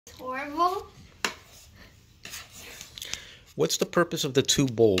horrible. What's the purpose of the two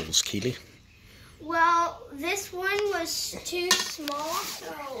bowls, Keely? Well, this one was too small,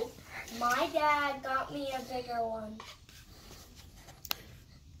 so my dad got me a bigger one.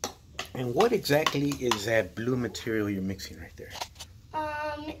 And what exactly is that blue material you're mixing right there?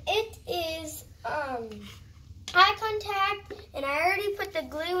 It is eye contact, and I already put the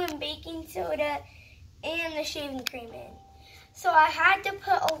glue and baking soda and the shaving cream in. So I had to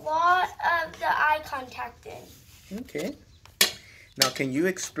put a lot of the eye contact in. Okay. Now, can you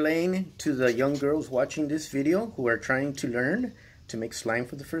explain to the young girls watching this video who are trying to learn to make slime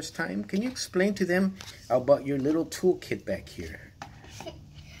for the first time, can you explain to them about your little toolkit back here?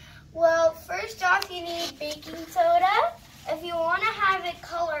 Well, first off, you need baking soda. If you want to have it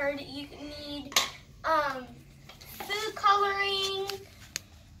colored, you need food coloring,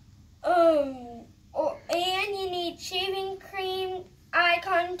 and you need shaving cream, eye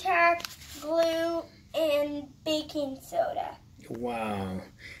contact, glue, and baking soda. Wow.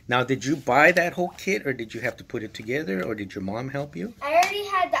 Now, did you buy that whole kit, or did you have to put it together, or did your mom help you? I already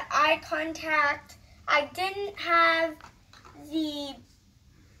had the eye contact. I didn't have the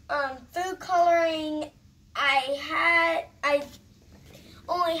food coloring. I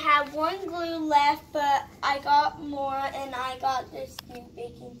only had one glue left, but I got more, and I got this new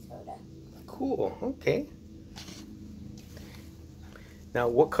baking soda. Cool. Okay. Now,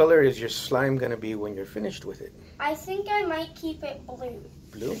 what color is your slime going to be when you're finished with it? I think I might keep it blue.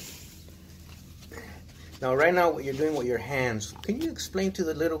 Blue? Now, right now, what you're doing with your hands, can you explain to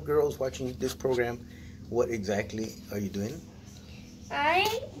the little girls watching this program what exactly are you doing?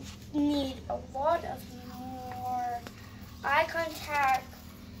 I need a lot of more eye contact,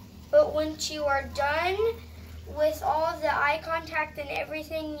 but once you are done with all of the eye contact and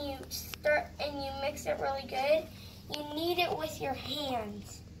everything, you start and you mix it really good. You knead it with your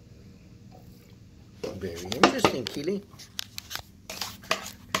hands. Very interesting, Keely.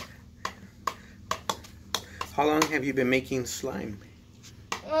 How long have you been making slime?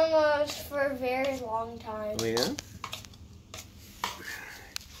 Almost for a very long time. Oh, yeah?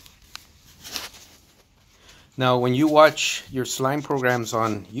 Now, when you watch your slime programs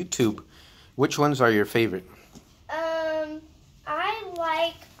on YouTube, which ones are your favorite? I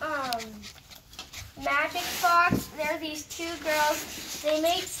like Magic Fox. They're these two girls. They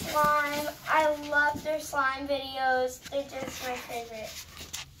make slime. I love their slime videos. They're just my favorite.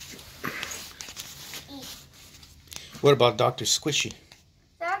 What about Dr. Squishy?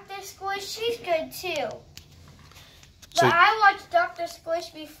 Dr. Squish, she's good too. So, But I watched Dr. Squish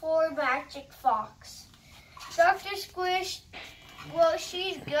before Magic Fox. Dr. Squish, well,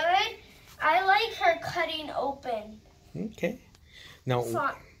 she's good. I like her cutting open. okay. Now,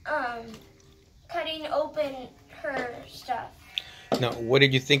 Cutting open her stuff. now, what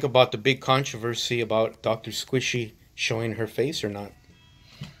did you think about the big controversy about Dr. Squishy showing her face or not?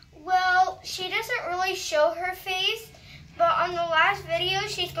 Well, she doesn't really show her face, but on the last video,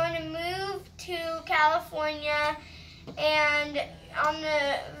 she's going to move to California, and on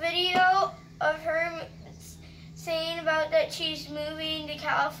the video of her saying about that she's moving to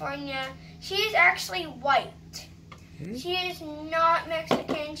California, she is actually white. She is not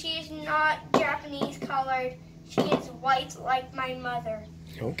Mexican. She is not Japanese colored. She is white like my mother.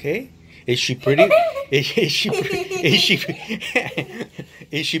 Okay. Is she pretty? is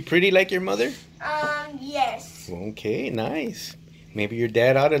she pretty like your mother? Yes. Okay, nice. Maybe your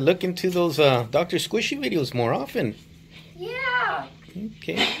dad ought to look into those Dr. Squishy videos more often. Yeah.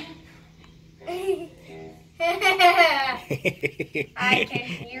 Okay. I can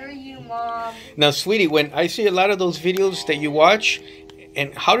hear you, Mom. Now, sweetie, when I see a lot of those videos that you watch,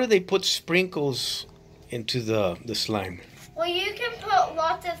 and how do they put sprinkles into the slime? Well, you can put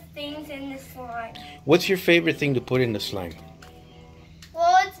lots of things in the slime. What's your favorite thing to put in the slime?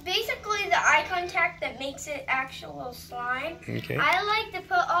 Well, it's basically the eye contact that makes it actual slime. Okay. I like to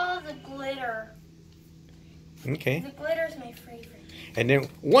put all of the glitter. Okay. The glitter's my favorite. And then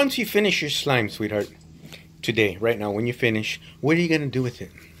once you finish your slime, sweetheart, today, right now, when you finish, what are you going to do with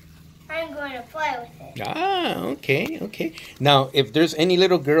it? I'm going to play with it. Ah, okay, okay. Now, if there's any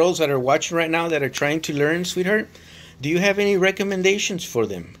little girls that are watching right now that are trying to learn, sweetheart, do you have any recommendations for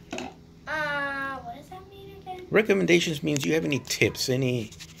them? What does that mean again? Recommendations means you have any tips,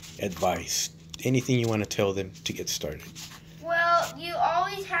 any advice, anything you want to tell them to get started. Well, you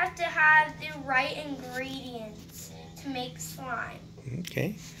always have to have the right ingredients to make slime.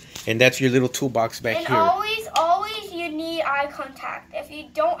 Okay. And that's your little toolbox back And here. always you need eye contact. If you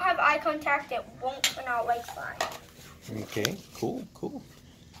don't have eye contact, it won't turn out like slime. Okay, cool, cool.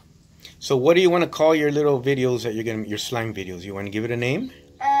 So what do you want to call your little videos that you're going to, your slime videos? You want to give it a name?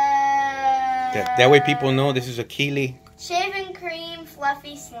 That way people know this is a Keely. Shaving cream,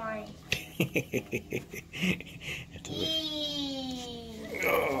 fluffy slime.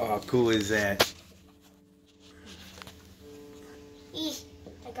 Oh, how cool is that?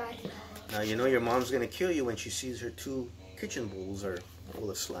 I got it. Now you know your mom's gonna kill you when she sees her 2 kitchen bowls are full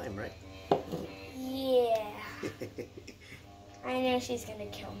of slime, right? Yeah. I know she's gonna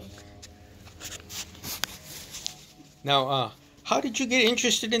kill me. Now, how did you get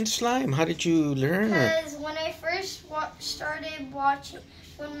interested in slime? How did you learn? Because when I first started watching,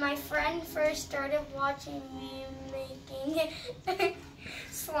 when my friend first started watching me making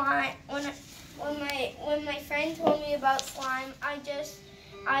slime, when my friend told me about slime, I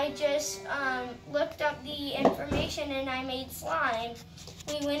just looked up the information and I made slime.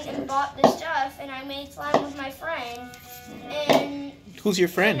 We went and bought the stuff and I made slime with my friend. And who's your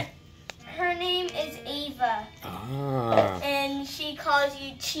friend? Her name is Ava. Ah. And she calls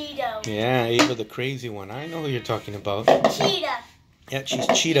you Cheeto. Yeah, Ava the crazy one. I know who you're talking about. Cheetah. Yeah, she's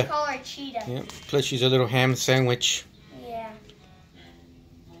Cheetah. We call her Cheetah. Yeah. Plus she's a little ham sandwich. Yeah.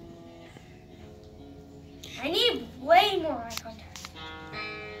 I need way more eye contact.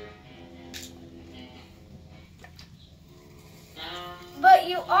 But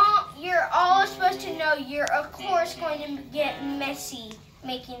you're all supposed to know you're of course going to get messy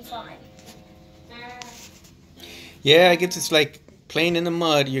making slime. Yeah, I guess it's like playing in the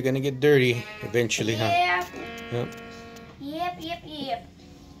mud. You're gonna get dirty eventually, huh? Yep.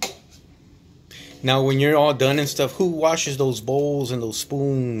 Now, when you're all done and stuff, who washes those bowls and those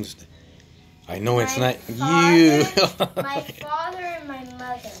spoons? I know it's not you. My father and my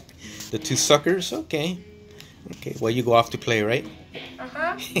mother. The 2 suckers? Okay. Okay, well, you go off to play, right?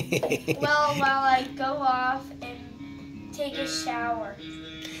 Uh-huh. Well, while I go off and take a shower.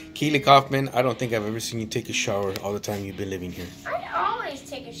 Keely Kaufman, I don't think I've ever seen you take a shower all the time you've been living here. I always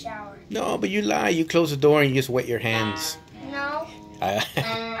take a shower. No, but you lie. You close the door and you just wet your hands. No.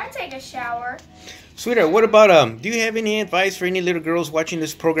 I take a shower. Sweetheart, what about, do you have any advice for any little girls watching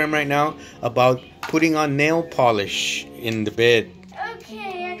this program right now about putting on nail polish in the bed?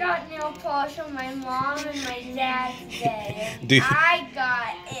 Okay, I got nail polish on my mom and my dad's bed. I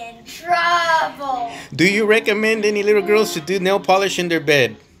got in trouble. Do you recommend any little girls to do nail polish in their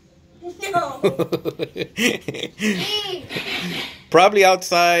bed? No. Probably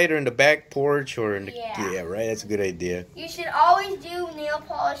outside or in the back porch or in the... Yeah, right? That's a good idea. You should always do nail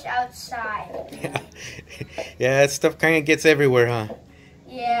polish outside. Yeah, that stuff kind of gets everywhere, huh?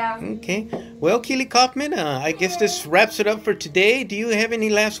 Yeah. Okay. Well, Keely Kaufman, I guess this wraps it up for today. Do you have any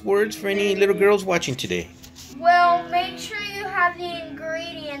last words for any little girls watching today? Well, make sure you have the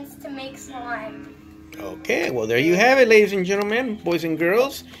ingredients to make slime. Okay, well, there you have it, ladies and gentlemen, boys and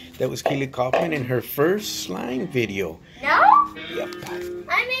girls. That was Keely Kaufman in her first slime video. No? Yep.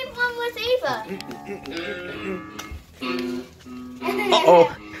 I made one with Ava.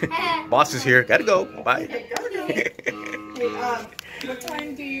 Uh-oh. Boss is here. Gotta go. Bye. What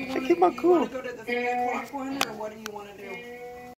time do you want to go to the 3 o'clock one, or what do you want to do?